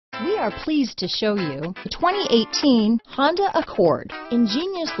We are pleased to show you the 2018 Honda Accord.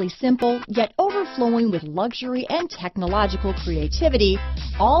 Ingeniously simple, yet overflowing with luxury and technological creativity,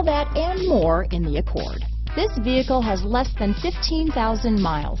 all that and more in the Accord. This vehicle has less than 15,000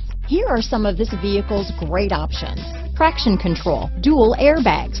 miles. Here are some of this vehicle's great options: traction control, dual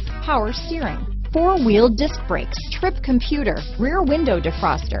airbags, power steering, four-wheel disc brakes, trip computer, rear window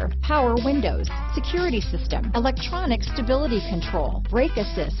defroster, power windows, security system, electronic stability control, brake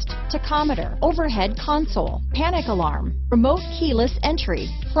assist, tachometer, overhead console, panic alarm, remote keyless entry,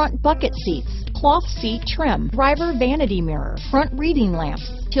 front bucket seats, cloth seat trim, driver vanity mirror, front reading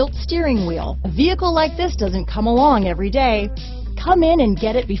lamps, tilt steering wheel. A vehicle like this doesn't come along every day. Come in and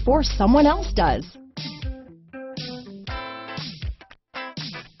get it before someone else does.